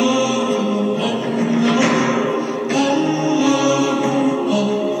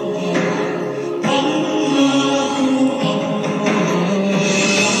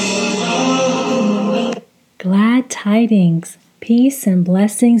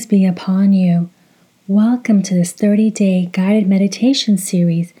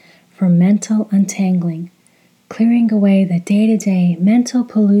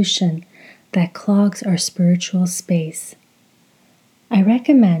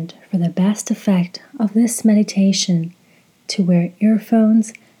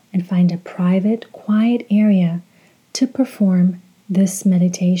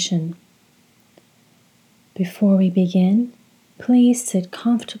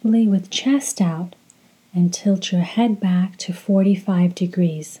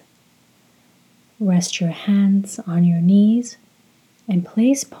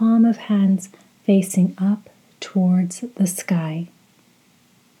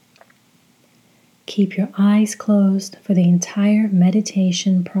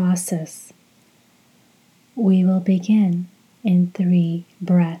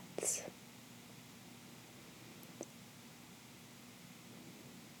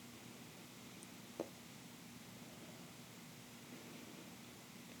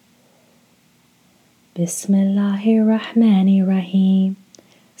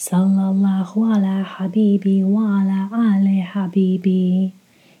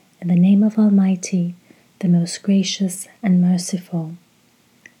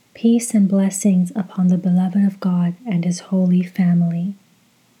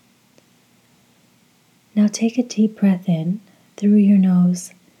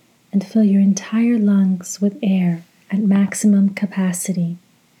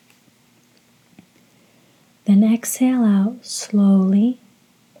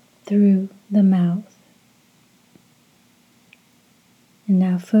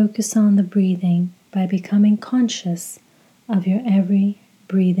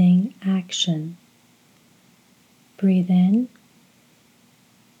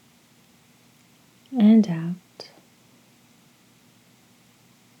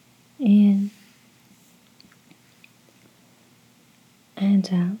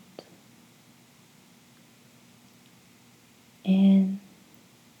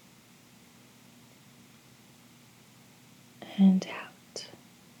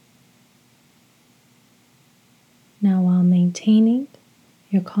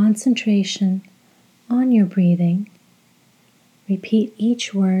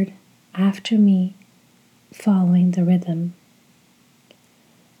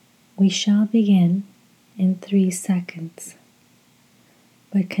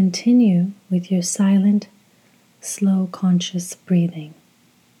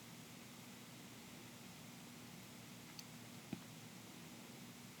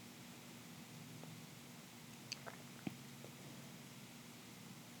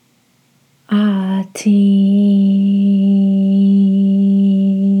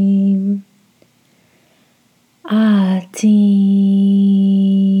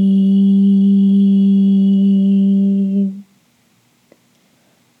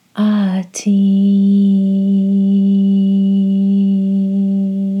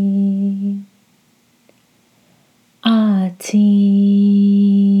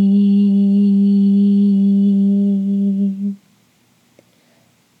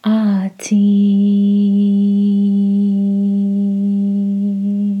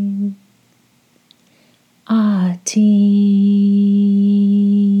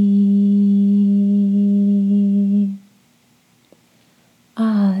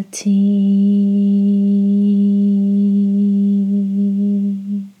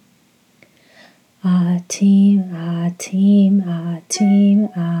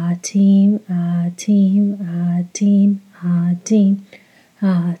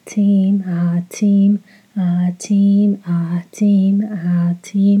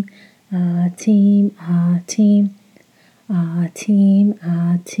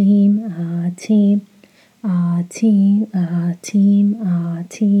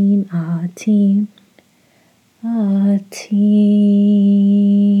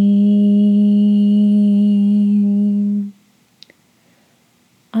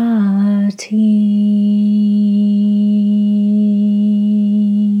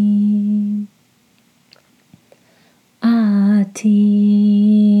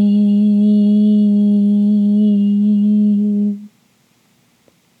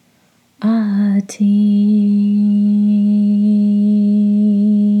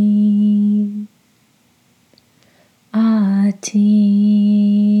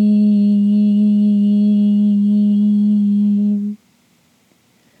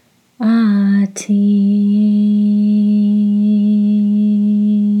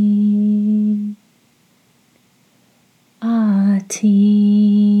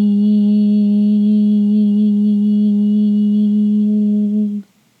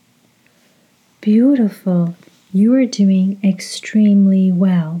Beautiful. You are doing extremely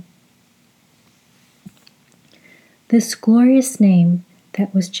well. This glorious name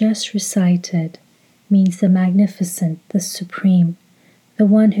that was just recited means the magnificent, the supreme, the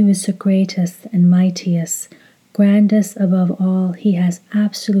one who is the greatest and mightiest, grandest above all. He has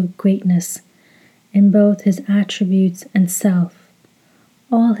absolute greatness in both his attributes and self.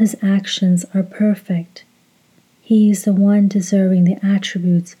 All his actions are perfect. He is the one deserving the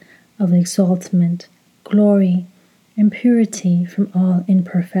attributes of exaltment, glory, and purity from all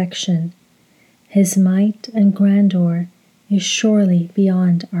imperfection. His might and grandeur is surely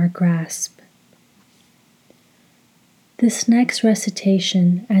beyond our grasp. This next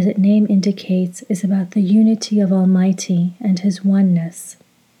recitation, as its name indicates, is about the unity of Almighty and His oneness.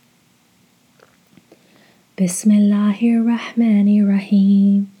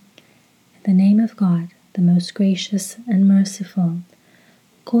 Bismillahirrahmanirrahim. In the name of God, the most gracious and merciful.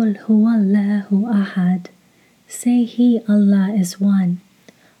 Qul huwallahu ahad. Say He, Allah, is one.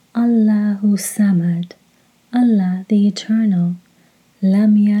 Allahu samad. Allah, the Eternal.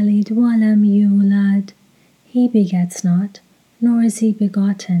 Lam yalid wa lam yulad. He begets not, nor is He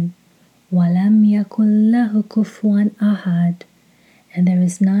begotten. Walam yakul lahu kufuwan ahad. And there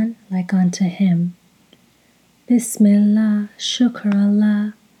is none like unto Him. Bismillah, Shukr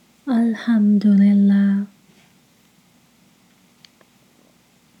Allah, Alhamdulillah.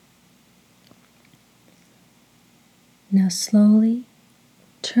 Now slowly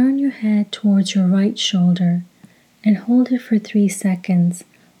turn your head towards your right shoulder and hold it for 3 seconds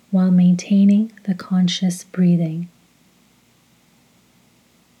while maintaining the conscious breathing.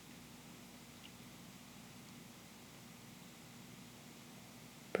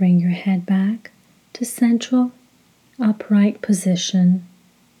 Bring your head back to central upright position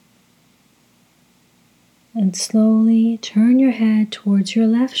and slowly turn your head towards your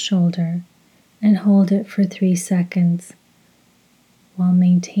left shoulder and hold it for 3 seconds while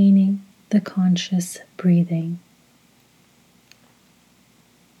maintaining the conscious breathing.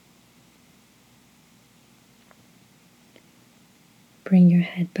 Bring your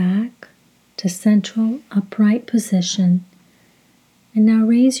head back to central upright position and now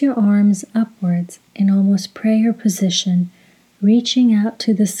raise your arms upwards in almost prayer position, reaching out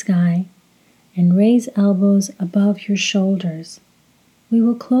to the sky, and raise elbows above your shoulders. We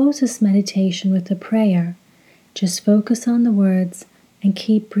will close this meditation with a prayer. Just focus on the words and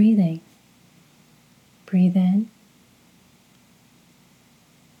keep breathing. Breathe in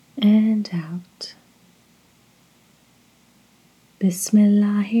and out.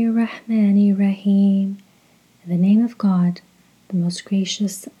 Bismillahirrahmanirrahim. In the name of God, the most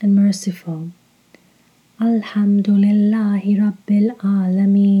gracious and merciful. Alhamdulillahi Rabbil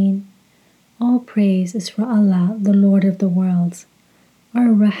Alameen. All praise is for Allah, the Lord of the worlds.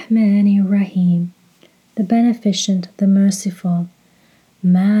 Ar-Rahmanir-Rahim, the beneficent, the merciful.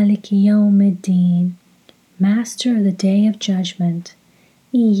 Maliki Yawmiddin, Master of the Day of Judgment.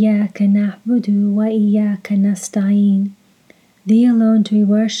 Iyyaka na'budu wa iyyaka nasta'in. Thee alone do we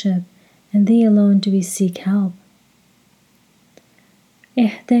worship, and Thee alone do we seek help.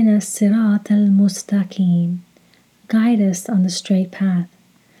 Ihdina as-sirat al-mustaqim. Guide us on the straight path.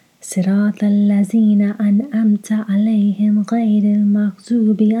 Sirat al-lazina an'amta alayhim ghayr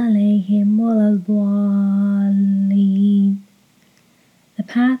al-maghzubi alayhim wal-dhalin. The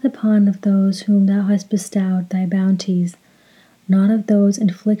path upon of those whom Thou hast bestowed Thy bounties, not of those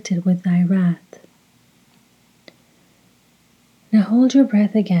inflicted with Thy wrath. Now hold your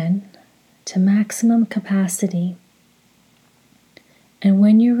breath again to maximum capacity. And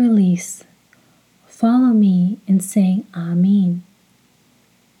when you release, follow me in saying Ameen.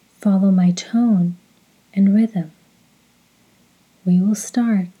 Follow my tone and rhythm. We will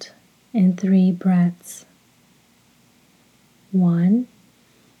start in 3 breaths. 1,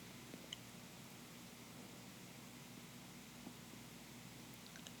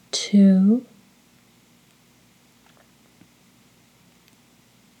 2,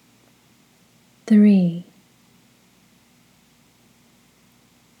 3.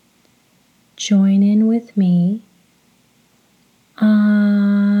 Join in with me.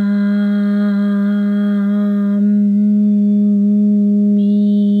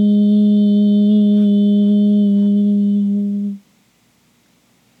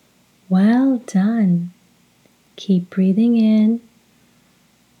 Well done. Keep breathing in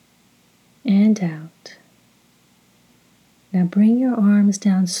and out. Now bring your arms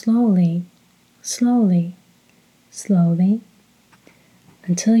down slowly, slowly, slowly,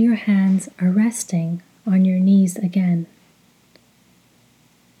 until your hands are resting on your knees again.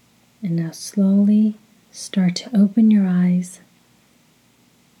 And now slowly start to open your eyes.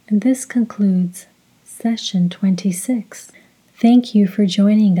 And this concludes Session 26. Thank you for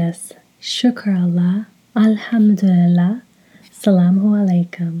joining us. Shukr Allah, Alhamdulillah, Salamu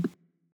Alaikum.